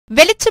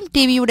வெளிச்சம்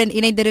டிவியுடன்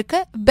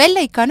இணைந்திருக்க பெல்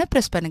ஐகானை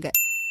பிரஸ் பண்ணுங்க.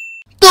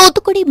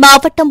 தூத்துக்குடி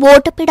மாவட்டம்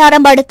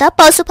ஓட்டப்பிடாரம் அடுத்த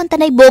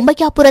பசுவந்தனை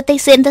பொம்மையாபுரத்தை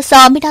சேர்ந்த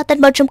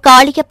சாமிநாதன் மற்றும்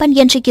காளியப்பன்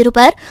என்ற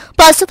இருவர்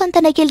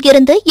பசுவந்தனையில்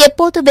இருந்து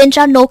எப்போது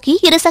வென்றான் நோக்கி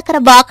இருசக்கர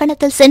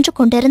வாகனத்தில் சென்று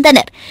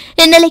கொண்டிருந்தனர்.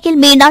 இந்நிலையில்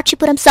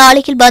மீனாட்சிபுரம்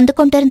சாலையில் வந்து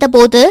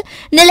கொண்டிருந்தபோது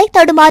நிலை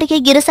தடுமாறிய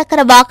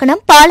இருசக்கர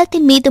வாகனம்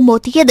பாலத்தின் மீது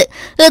மோதியது.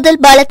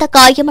 இதில் பலத்த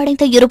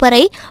காயமடைந்த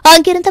இருவரை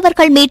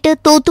அங்கிருந்தவர்கள் மீட்டு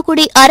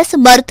தூத்துக்குடி அரசு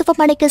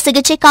மருத்துவமனைக்கு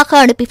சிகிச்சைக்காக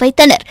அனுப்பி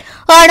வைத்தனர்.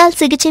 ஆனால்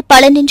சிகிச்சை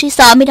பலனின்றி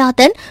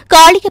சாமிநாதன்,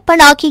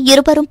 காளியப்பன் ஆகிய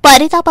இருவரும்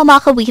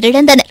பரிதாபமாக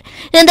உயிரிழந்தனர்.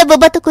 இந்த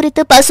விபத்து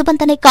குறித்து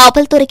பசுவந்தனை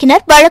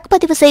காவல்துறையினர் வழக்கு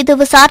பதிவு செய்து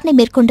விசாரணை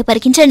மேற்கொண்டு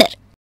வருகின்றனர்.